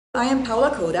I am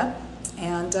Paola Coda,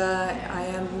 and I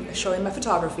am showing my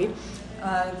photography.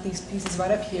 These pieces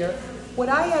right up here. What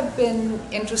I have been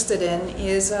interested in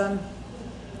is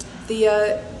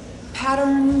the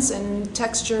patterns and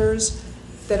textures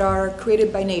that are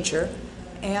created by nature,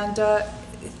 and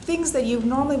things that you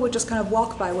normally would just kind of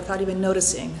walk by without even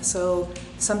noticing. So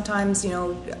sometimes,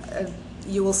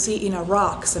 you will see in a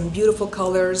rock some beautiful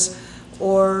colors,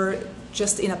 or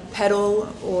just in a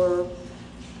petal, or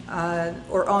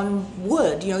on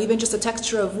wood, even just the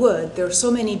texture of wood. There are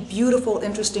so many beautiful,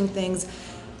 interesting things,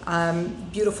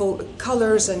 beautiful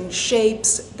colors and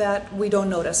shapes that we don't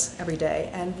notice every day.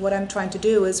 And what I'm trying to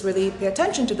do is really pay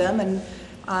attention to them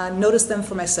and notice them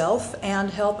for myself and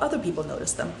help other people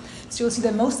notice them. So you'll see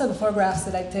that most of the photographs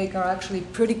that I take are actually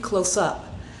pretty close up,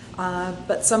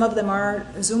 but some of them are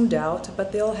zoomed out,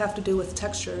 but they all have to do with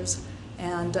textures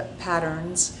and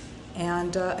patterns.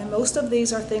 And most of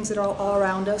these are things that are all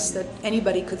around us that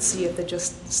anybody could see if they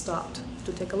just stopped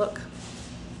to take a look.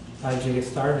 How did you get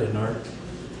started in art?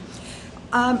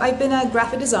 I've been a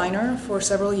graphic designer for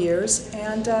several years,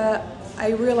 and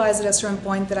I realized at a certain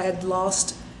point that I had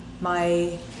lost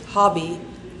my hobby,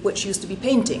 which used to be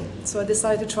painting. So I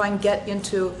decided to try and get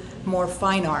into more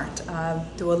fine art,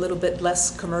 do a little bit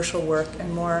less commercial work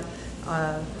and more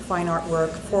fine art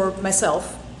work for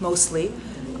myself mostly.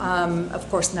 Of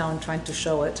course, now I'm trying to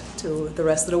show it to the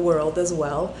rest of the world as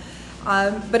well.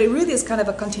 But it really is kind of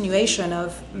a continuation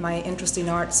of my interest in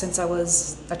art since I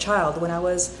was a child. When I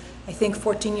was, I think,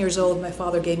 14 years old, my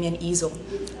father gave me an easel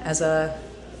as a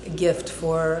gift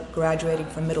for graduating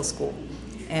from middle school.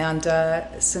 And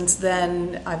since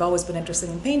then, I've always been interested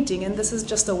in painting, and this is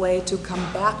just a way to come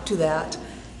back to that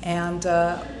and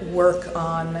work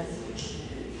on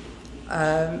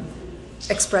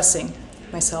expressing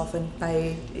myself and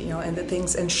and the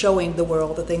things, and showing the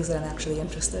world the things that I'm actually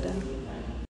interested in.